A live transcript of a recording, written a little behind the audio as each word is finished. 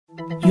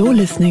You're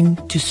listening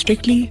to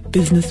Strictly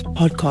Business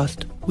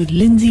Podcast with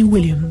Lindsay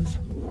Williams.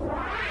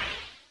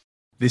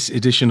 This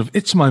edition of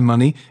It's My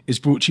Money is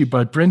brought to you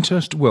by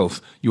Brenthurst Wealth,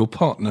 your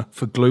partner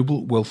for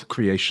global wealth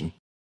creation.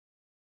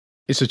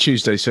 It's a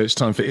Tuesday, so it's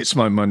time for It's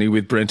My Money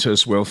with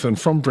Brenthurst Wealth. And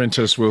from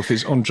Brenthurst Wealth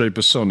is Andre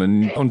Besson.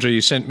 And Andre,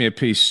 you sent me a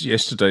piece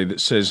yesterday that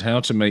says how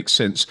to make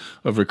sense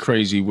of a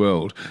crazy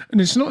world.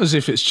 And it's not as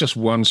if it's just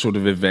one sort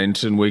of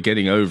event and we're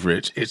getting over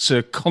it. It's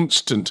a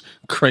constant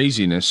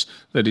craziness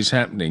that is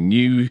happening.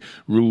 New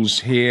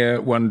rules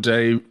here one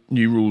day,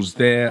 new rules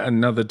there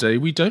another day.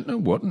 We don't know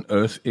what on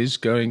earth is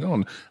going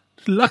on.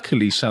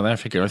 Luckily, South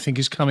Africa, I think,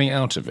 is coming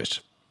out of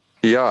it.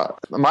 Yeah,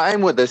 my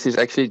aim with this is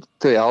actually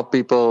to help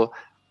people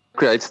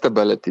create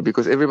stability,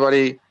 because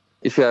everybody,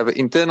 if you have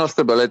internal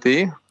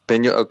stability,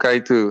 then you're okay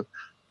to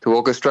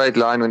walk a straight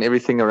line when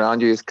everything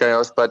around you is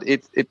chaos. But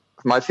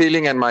my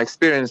feeling and my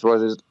experience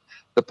was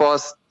the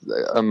past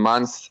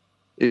months,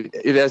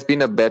 it has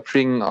been a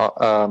battering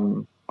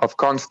of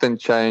constant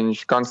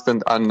change,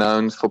 constant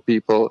unknowns for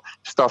people,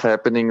 stuff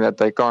happening that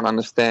they can't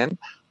understand.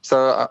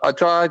 So I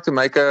try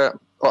to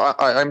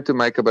I aim to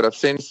make a bit of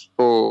sense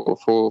for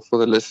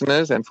the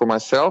listeners and for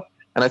myself.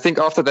 And I think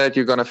after that,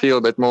 you're going to feel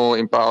a bit more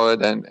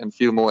empowered and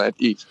feel more at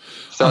ease.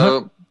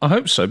 So I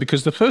hope so,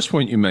 because the first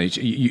point you made,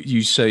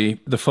 you say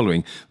the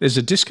following: there's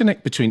a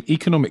disconnect between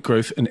economic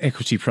growth and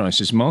equity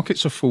prices.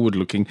 Markets are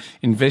forward-looking,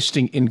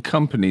 investing in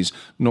companies,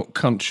 not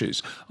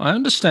countries. I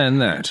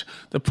understand that.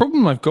 The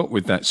problem I've got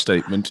with that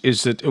statement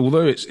is that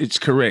although it's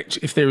correct,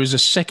 if there is a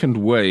second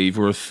wave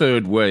or a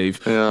third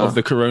wave of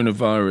the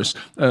coronavirus,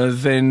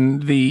 then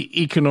the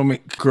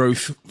economic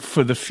growth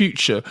for the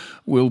future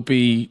will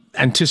be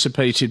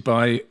anticipated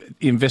by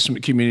the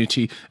investment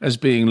community as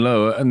being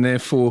lower, and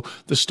therefore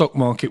the stock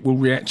market will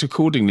react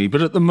accordingly.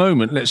 But at the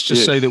moment, let's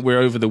just say that we're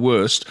over the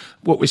worst.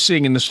 What we're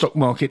seeing in the stock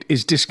market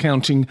is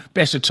discounting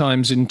better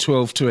times in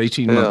 12 to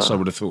 18 months, I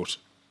would have thought.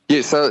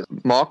 Yes, so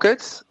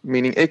markets,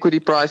 meaning equity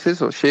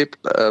prices or share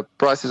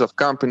prices of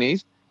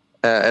companies,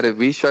 at a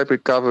V-shaped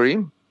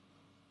recovery,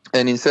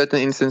 and in certain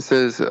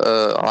instances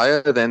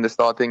higher than the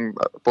starting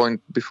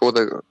point before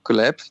the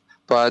collapse.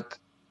 But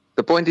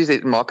the point is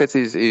that markets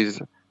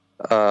is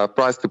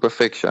priced to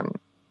perfection.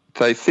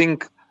 So I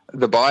think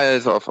the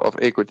buyers of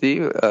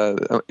equity,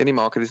 any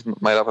market is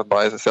made up of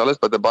buyers and sellers,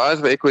 but the buyers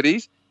of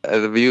equities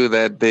have the view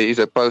that there is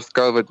a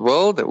post-COVID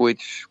world,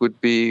 which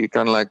would be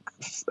kind of like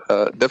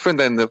different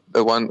than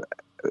the one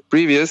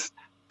previous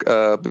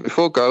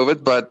before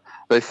COVID, but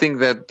they think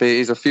that there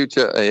is a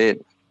future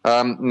ahead.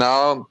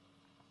 Now,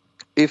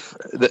 if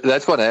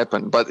that's what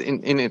happened, but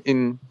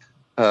in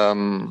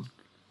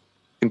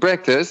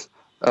practice,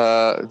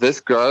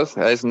 this growth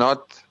has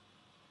not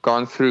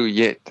gone through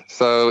yet.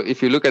 So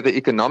if you look at the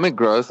economic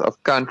growth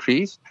of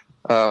countries,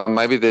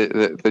 maybe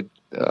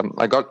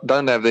I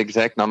don't have the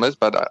exact numbers,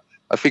 but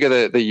I figure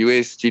that the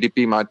US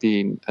GDP might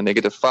be a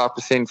negative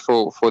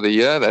 5% for the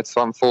year. That's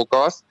some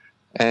forecast.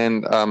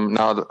 And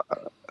now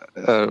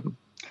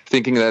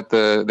thinking that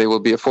there will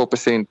be a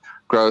 4%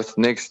 growth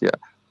next year,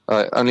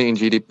 only in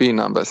GDP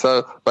numbers.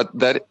 So, but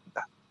that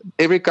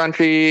every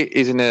country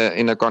is in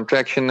a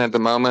contraction at the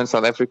moment.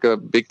 South Africa,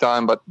 big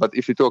time. But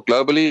if you talk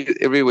globally,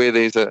 everywhere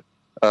there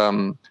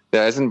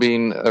hasn't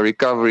been a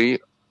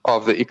recovery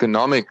of the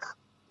economic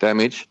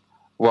damage,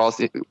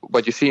 whilst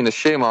what you see in the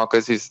share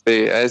markets is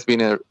there has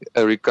been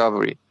a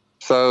recovery.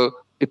 So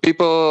if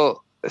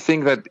people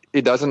think that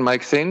it doesn't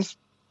make sense,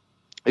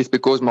 it's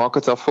because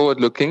markets are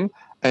forward-looking,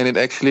 and it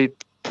actually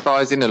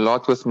ties in a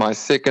lot with my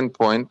second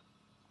point,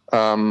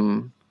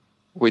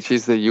 which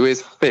is the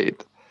US Fed.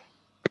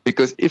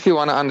 Because if you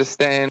want to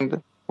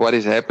understand what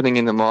is happening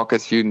in the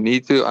markets, you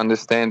need to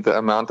understand the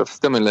amount of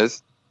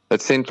stimulus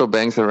that central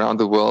banks around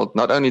the world,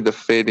 not only the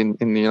Fed in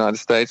the United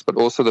States, but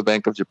also the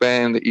Bank of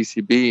Japan, the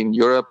ECB in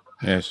Europe.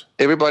 Yes.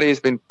 Everybody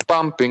has been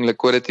pumping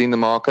liquidity in the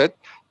market.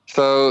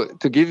 So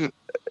to give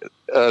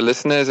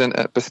listeners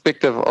a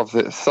perspective of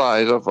the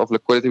size of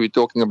liquidity we're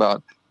talking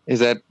about, is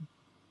that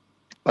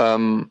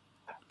there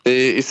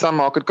is some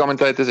market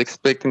commentators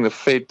expecting the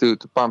Fed to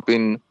pump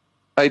in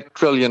 $8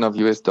 trillion of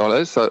US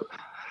dollars. So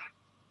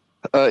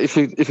if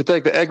you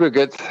take the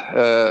aggregate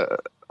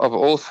of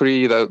all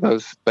three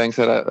those banks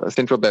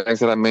central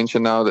banks that I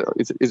mentioned now,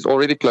 it's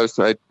already close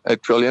to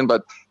 8 trillion.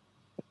 But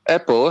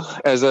Apple,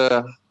 as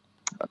a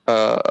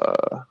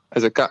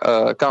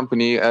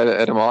company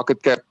at a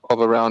market cap of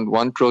around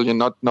 1 trillion,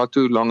 not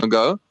too long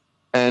ago,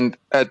 and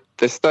at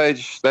that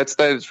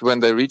stage when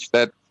they reached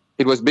that,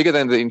 it was bigger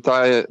than the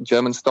entire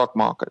German stock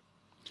market.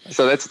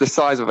 So that's the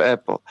size of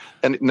Apple.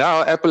 And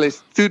now Apple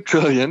is 2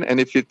 trillion,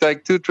 and if you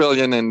take 2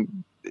 trillion and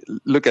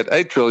look at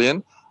 8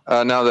 trillion.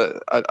 Now,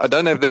 I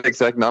don't have the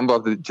exact number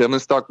of the German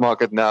stock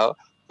market now,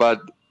 but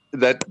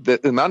that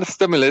the amount of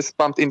stimulus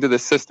pumped into the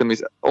system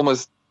is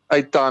almost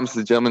 8 times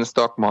the German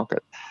stock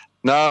market.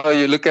 Now,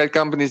 you look at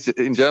companies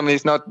in Germany,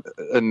 it's not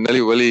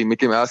nilly-willy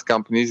Mickey Mouse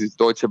companies, it's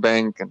Deutsche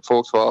Bank and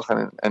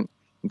Volkswagen and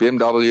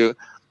BMW.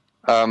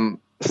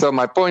 So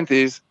my point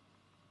is,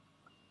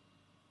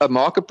 a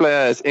market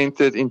player has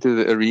entered into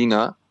the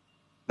arena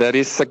that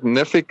is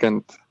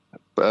significant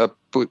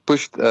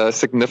pushed a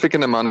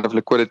significant amount of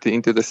liquidity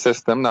into the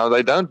system. Now,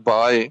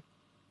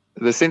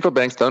 the central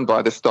banks don't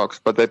buy the stocks,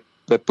 but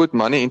they put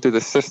money into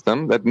the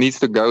system that needs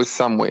to go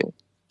somewhere.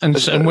 And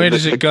where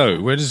does it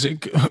go? Where does it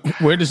go,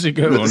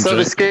 Andre? So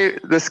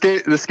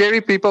the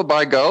scary people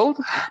buy gold,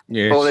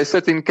 yes, or they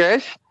sit in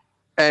cash.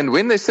 And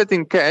when they sit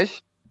in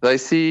cash, they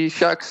see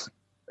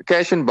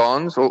cash and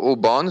bonds or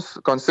bonds,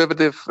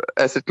 conservative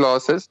asset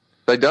classes.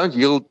 They don't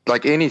yield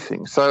like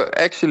anything. So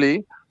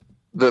actually,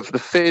 the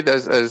Fed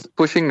is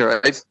pushing the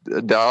rates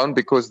down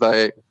because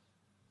the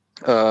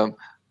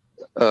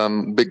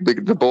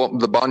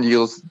bond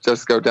yields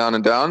just go down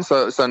and down.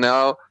 So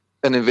now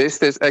an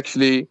investor is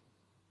actually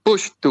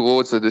pushed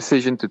towards a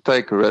decision to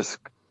take a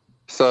risk.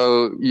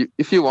 So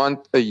if you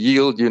want a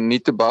yield, you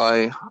need to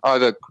buy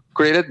either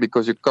credit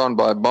because you can't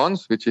buy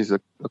bonds, which is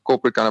a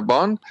corporate kind of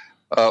bond,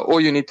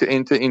 or you need to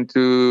enter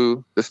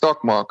into the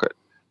stock market.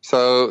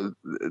 So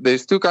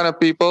there's two kind of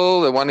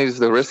people. The one is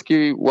the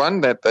risky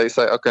one that they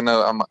say, okay,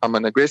 no, I'm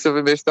an aggressive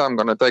investor. I'm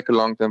going to take a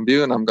long-term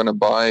view and I'm going to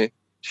buy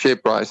share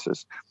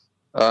prices.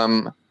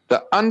 The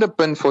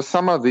underpin for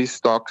some of these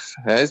stocks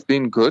has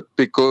been good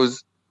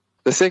because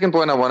the second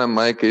point I want to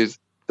make is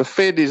the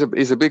Fed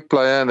is a big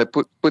player and they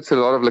puts a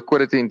lot of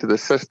liquidity into the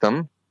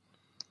system,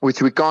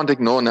 which we can't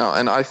ignore now.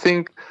 And I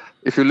think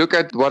if you look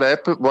at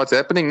what's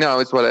happening now,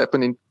 it's what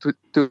happened in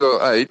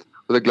 2008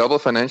 with the global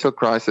financial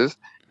crisis.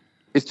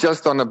 It's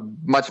just on a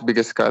much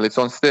bigger scale. It's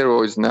on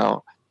steroids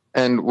now.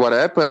 And what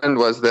happened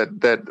was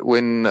that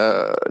when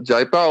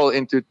Jay Powell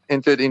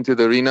entered into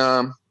the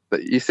arena,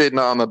 he said,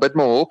 "No, I'm a bit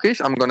more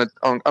hawkish. I'm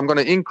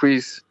gonna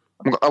increase.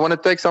 I want to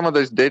take some of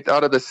this debt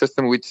out of the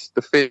system which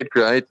the Fed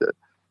created."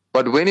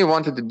 But when he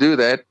wanted to do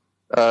that,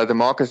 the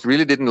markets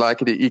really didn't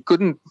like it. He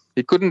couldn't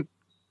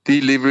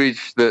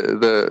deleverage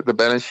the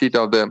balance sheet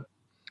of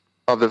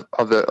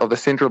the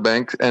central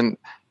bank. And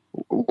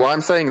why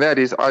I'm saying that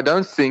is I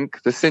don't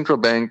think the central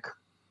bank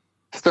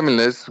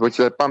stimulus, which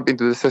they pump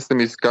into the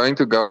system, is going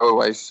to go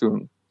away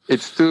soon.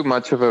 It's too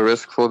much of a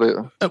risk for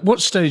the... At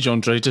what stage,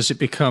 Andre, does it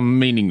become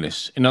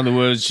meaningless? In other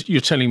words, you're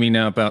telling me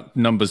now about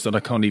numbers that I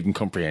can't even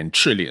comprehend,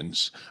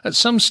 trillions. At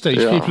some stage,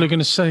 people are going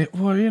to say,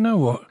 well, you know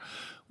what?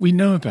 We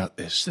know about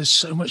this. There's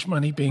so much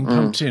money being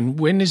pumped in.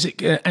 When is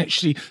it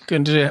actually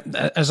going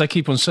to, as I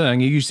keep on saying,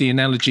 you use the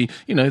analogy,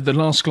 the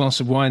last glass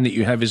of wine that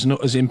you have is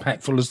not as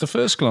impactful as the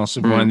first glass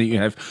of wine that you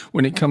have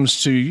when it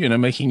comes to,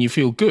 making you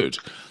feel good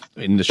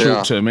in the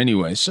short term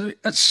anyway. So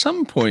at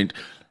some point,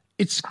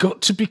 it's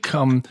got to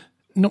become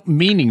not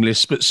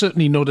meaningless, but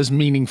certainly not as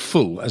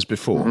meaningful as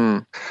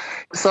before.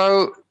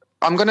 So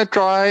I'm going to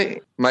try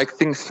make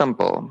things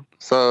simple.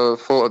 So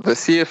for the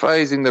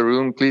CFAs in the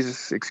room,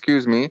 please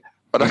excuse me,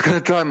 but I'm going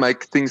to try and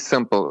make things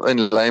simple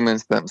in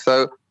layman's terms.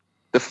 So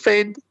the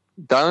Fed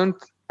don't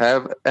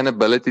have an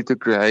ability to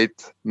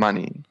create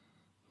money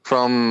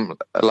from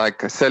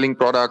like selling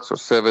products or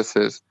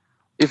services.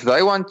 If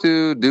they want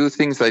to do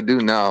things they do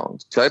now,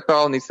 Jay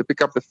Powell needs to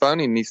pick up the phone.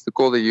 He needs to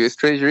call the US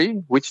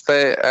Treasury, which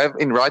they have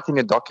in writing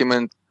a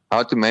document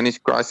how to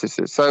manage crises.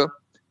 So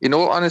in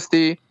all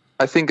honesty,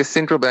 I think a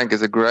central bank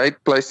is a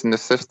great place in the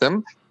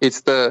system.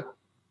 It's the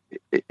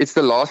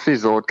last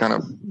resort kind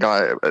of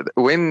guy.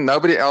 When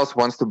nobody else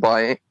wants to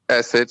buy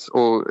assets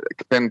or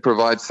can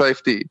provide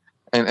safety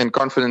and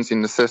confidence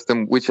in the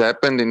system, which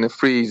happened in the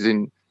freeze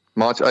in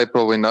March,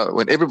 April,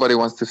 when everybody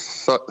wants to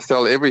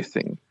sell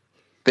everything,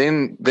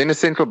 then the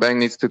central bank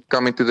needs to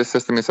come into the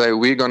system and say,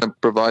 we're going to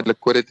provide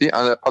liquidity.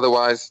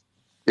 Otherwise,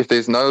 if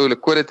there's no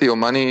liquidity or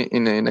money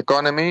in an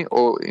economy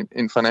or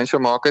in financial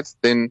markets,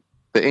 then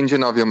the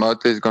engine of your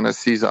motor is going to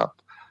seize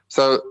up.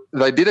 So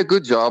they did a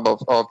good job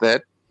of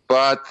that.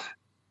 But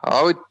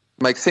how it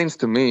makes sense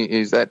to me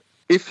is that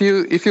if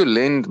you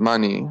lend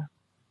money,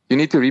 you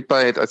need to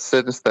repay it at a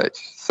certain stage.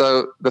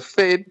 So the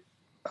Fed,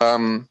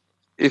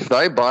 if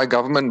they buy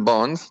government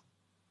bonds,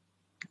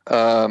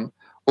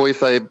 or if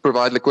they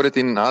provide liquidity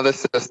in another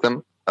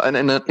system, and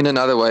in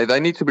another way, they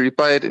need to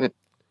repay it.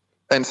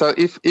 And so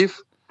if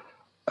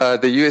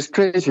the U.S.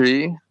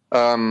 Treasury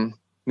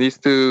needs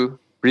to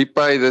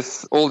repay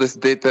all this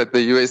debt that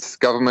the U.S.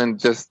 government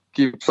just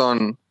keeps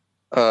on,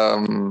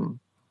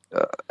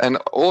 and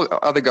all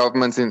other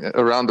governments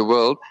around the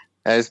world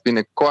has been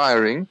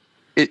acquiring,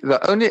 the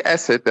only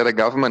asset that a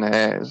government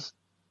has,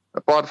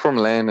 apart from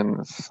land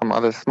and some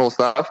other small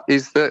stuff,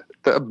 is the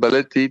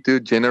ability to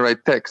generate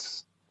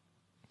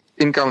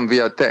income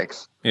via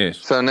tax. Yes.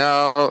 So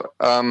now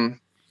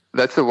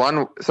that's the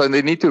one. So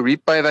they need to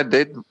repay that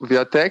debt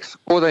via tax,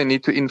 or they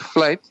need to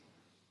inflate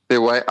their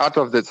way out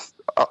of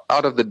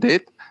the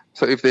debt.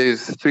 So if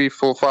there's 3,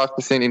 4,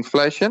 5%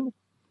 inflation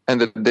and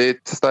the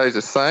debt stays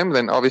the same,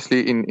 then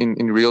obviously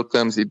in real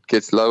terms it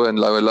gets lower and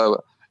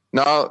lower.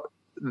 Now,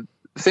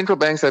 central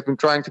banks have been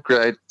trying to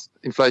create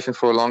inflation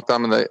for a long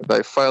time, and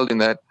they failed in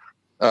that.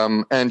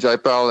 And Jay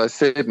Powell has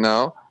said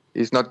now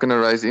he's not going to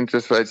raise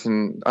interest rates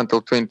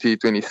until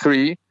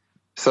 2023.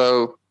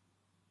 So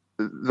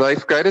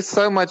they've created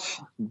so much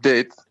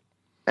debt,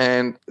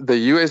 and the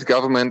U.S.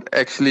 government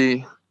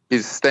actually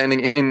is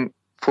standing in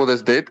for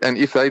this debt. And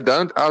if they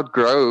don't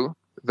outgrow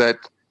that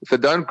if they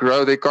don't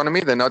grow the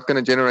economy, they're not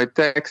going to generate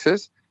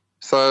taxes.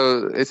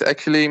 So it's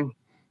actually,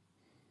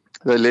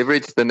 they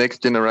leverage the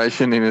next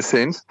generation in a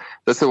sense.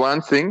 That's the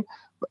one thing.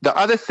 The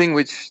other thing,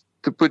 which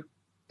to put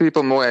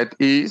people more at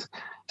ease,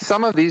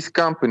 some of these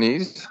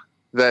companies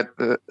that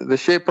the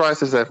share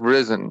prices have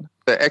risen,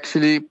 they're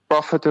actually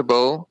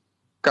profitable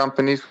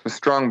companies with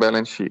strong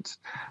balance sheets.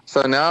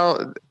 So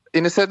now,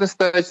 in a certain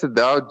stage, the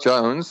Dow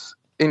Jones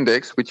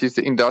Index, which is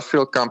the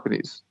industrial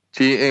companies,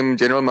 GM,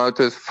 General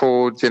Motors,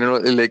 Ford, General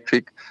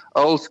Electric,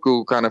 old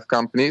school kind of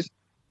companies,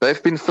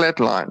 they've been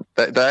flatlined.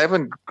 They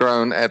haven't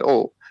grown at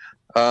all.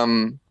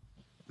 The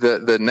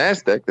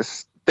NASDAQ,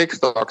 the tech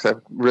stocks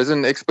have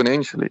risen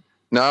exponentially.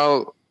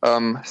 Now,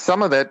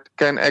 some of that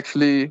can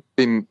actually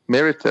be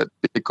merited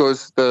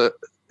because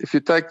if you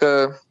take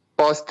the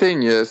past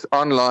 10 years,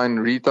 online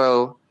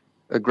retail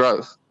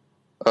growth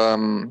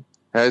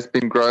has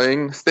been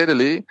growing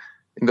steadily.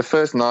 In the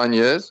first 9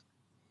 years,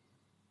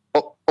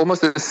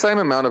 almost the same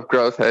amount of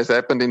growth has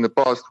happened in the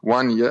past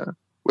 1 year.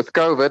 With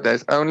COVID,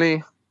 has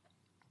only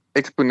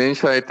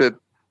exponentiated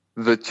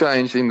the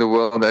change in the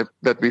world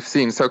that we've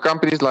seen. So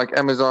companies like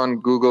Amazon,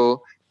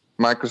 Google,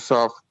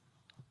 Microsoft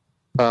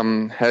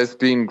has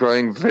been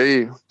growing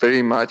very,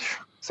 very much.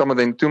 Some of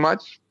them too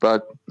much,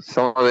 but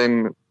some of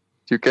them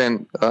you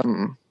can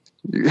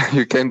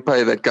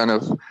pay that kind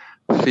of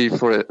fee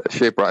for a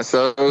share price.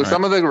 So right.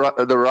 Some of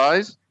the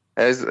rise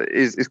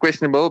is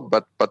questionable,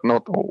 but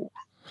not all.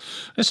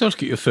 Let's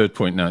look at your third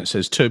point now. It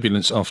says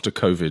turbulence after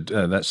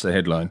COVID. That's the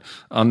headline.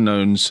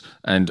 Unknowns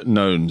and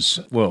knowns.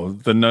 Well,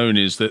 the known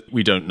is that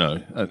we don't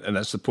know, and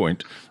that's the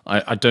point.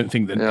 I don't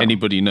think that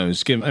anybody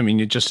knows. I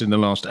mean, just in the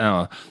last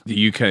hour,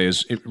 the UK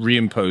has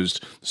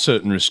reimposed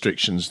certain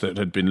restrictions that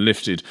had been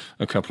lifted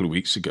a couple of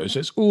weeks ago.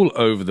 So it's all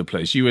over the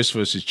place. US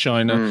versus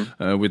China,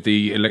 with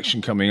the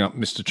election coming up,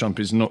 Mr.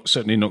 Trump is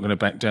certainly not going to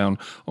back down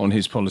on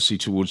his policy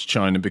towards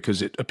China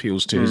because it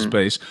appeals to his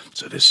base.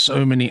 So there's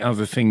so many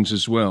other things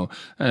as well.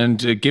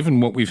 And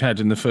given what we've had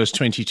in the first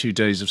 22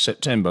 days of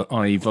September,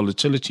 i.e.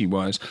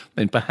 volatility-wise,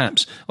 then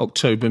perhaps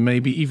October may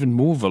be even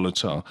more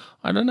volatile.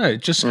 I don't know.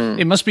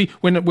 It must be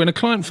when a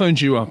client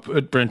phones you up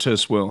at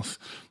Brenthurst Wealth,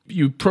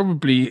 you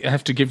probably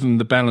have to give them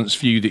the balanced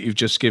view that you've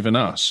just given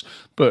us.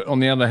 But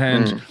on the other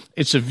hand,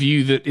 it's a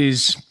view that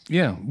is,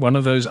 one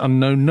of those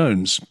unknown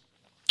knowns.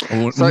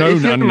 Or so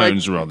known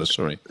unknowns, rather,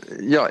 sorry.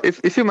 Yeah,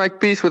 if you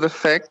make peace with the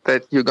fact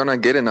that you're going to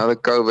get another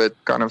COVID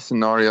kind of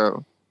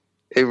scenario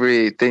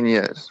every 10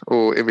 years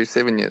or every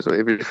 7 years or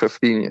every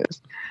 15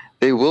 years,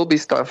 there will be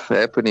stuff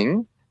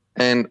happening,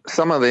 and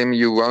some of them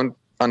you won't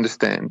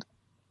understand.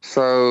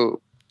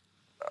 So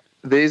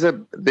there's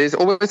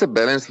always a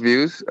balanced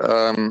views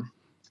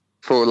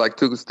for like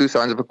two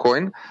sides of a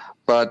coin.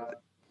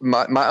 But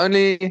my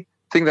only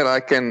thing that I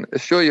can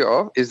assure you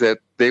of is that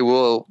there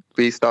will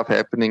be stuff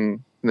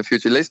happening in the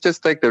future. Let's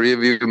just take the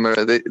rearview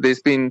mirror.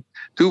 There's been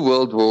 2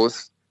 world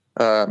wars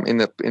in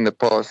the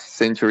past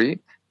century.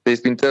 There's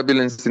been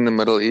turbulence in the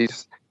Middle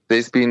East.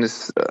 There's been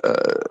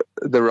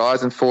the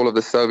rise and fall of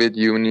the Soviet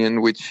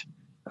Union, which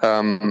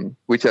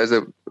has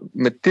a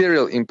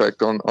material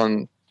impact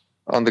on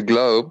the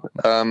globe.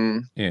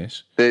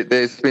 Yes.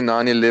 There's been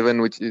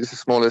 9/11, which is a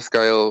smaller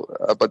scale,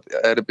 but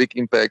had a big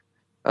impact.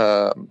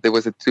 There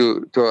was a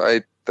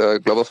 2008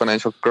 global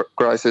financial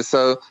crisis.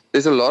 So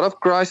there's a lot of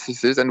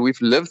crises, and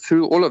we've lived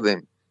through all of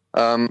them.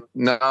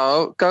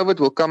 Now, COVID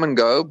will come and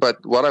go,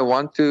 but what I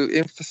want to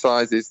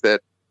emphasize is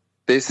that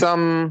there's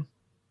some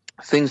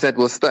things that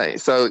will stay.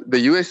 So the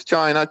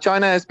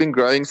China has been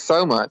growing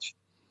so much.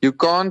 You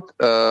can't,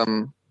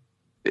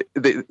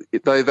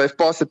 they've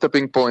passed the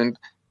tipping point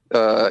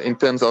in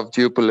terms of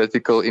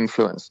geopolitical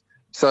influence.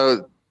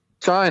 So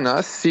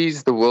China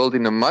sees the world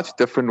in a much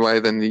different way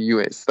than the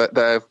US.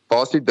 They have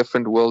vastly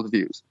different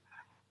worldviews.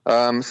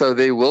 So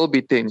there will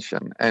be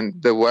tension. And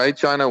the way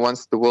China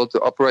wants the world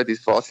to operate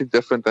is vastly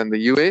different than the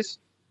US.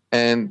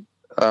 And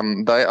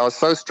they are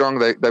so strong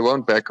they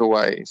won't back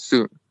away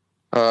soon.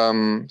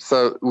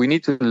 So we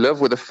need to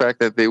live with the fact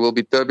that there will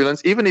be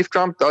turbulence, even if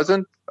Trump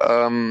doesn't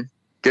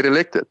get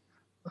elected.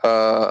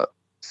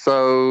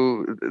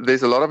 So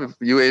there's a lot of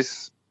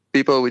U.S.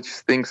 people which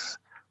thinks,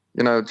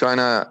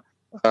 China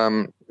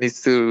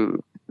needs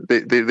to.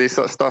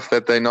 There's stuff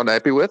that they're not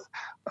happy with.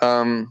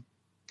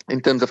 In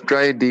terms of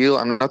trade deal,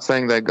 I'm not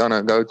saying they're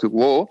gonna go to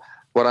war.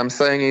 What I'm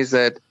saying is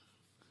that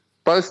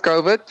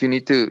post-COVID, you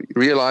need to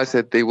realize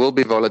that there will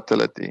be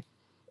volatility,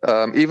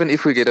 even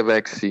if we get a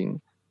vaccine.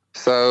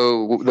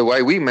 So the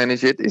way we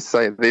manage it is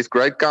say there's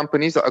great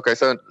companies. Okay,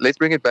 so let's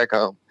bring it back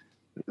home.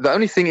 The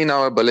only thing in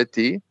our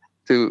ability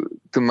to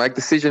make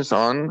decisions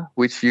on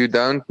which you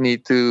don't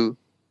need to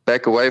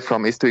back away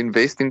from is to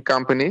invest in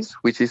companies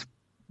which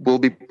will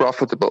be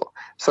profitable.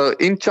 So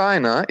in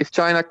China, if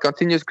China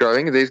continues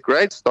growing, there's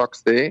great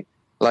stocks there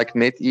like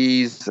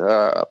NetEase,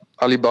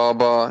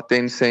 Alibaba,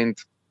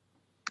 Tencent,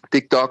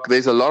 TikTok.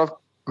 There's a lot of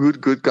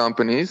good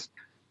companies,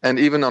 and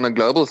even on a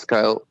global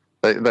scale,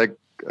 they're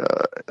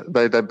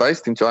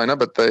based in China,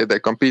 but they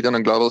compete on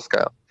a global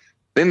scale.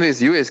 Then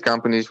there's US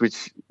companies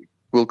which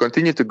will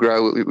continue to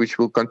grow, which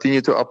will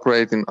continue to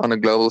operate on a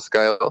global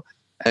scale.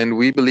 And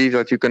we believe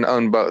that you can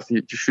own both.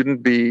 You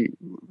shouldn't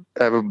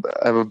have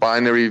a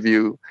binary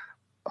view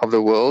of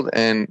the world.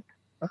 And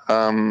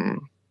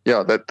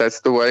that's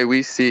the way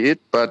we see it.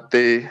 But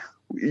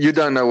you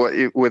don't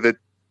know whether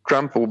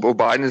Trump or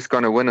Biden is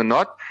going to win or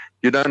not.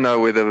 You don't know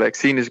whether the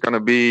vaccine is going to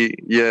be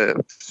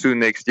soon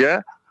next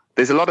year.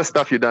 There's a lot of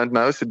stuff you don't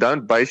know, so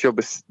don't base your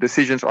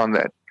decisions on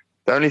that.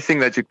 The only thing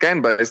that you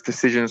can base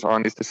decisions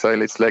on is to say,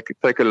 let's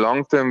take a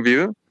long-term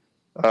view.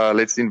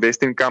 Let's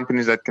invest in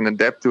companies that can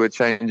adapt to a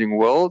changing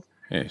world.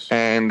 Yes.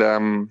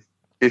 And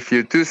if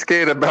you're too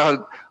scared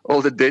about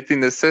all the debt in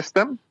the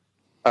system,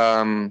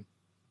 don't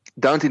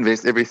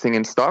invest everything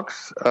in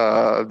stocks.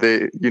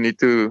 You need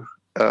to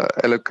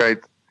allocate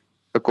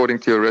according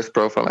to your risk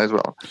profile as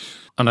well.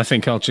 And I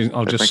think I'll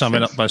just sum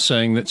it up by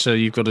saying that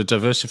you've got to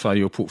diversify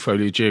your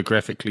portfolio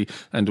geographically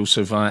and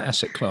also via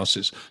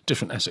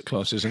different asset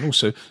classes, and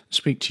also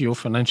speak to your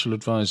financial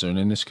advisor. And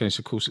in this case,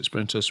 of course, it's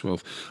Brenthurst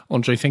Wealth.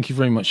 Andre, thank you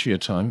very much for your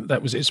time.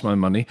 That was It's My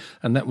Money,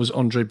 and that was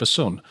Andre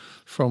Basson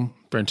from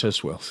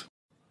Brenthurst Wealth.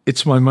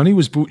 It's My Money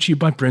was brought to you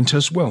by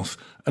Brenthurst Wealth,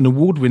 an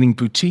award-winning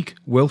boutique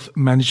wealth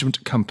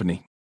management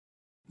company.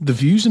 The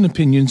views and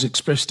opinions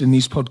expressed in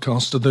these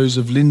podcasts are those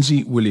of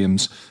Lindsay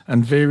Williams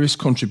and various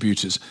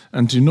contributors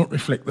and do not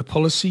reflect the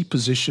policy,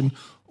 position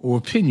or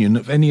opinion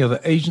of any other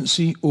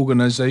agency,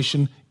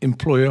 organisation,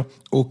 employer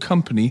or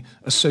company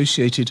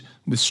associated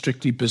with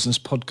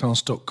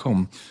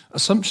strictlybusinesspodcast.com.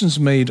 Assumptions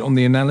made on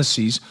the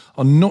analyses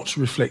are not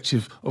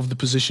reflective of the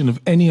position of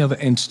any other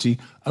entity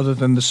other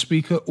than the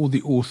speaker or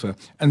the author.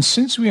 And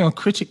since we are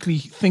critically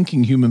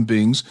thinking human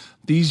beings,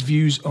 these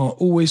views are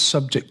always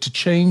subject to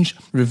change,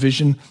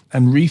 revision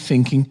and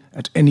rethinking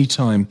at any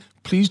time.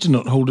 Please do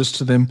not hold us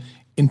to them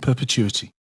in perpetuity.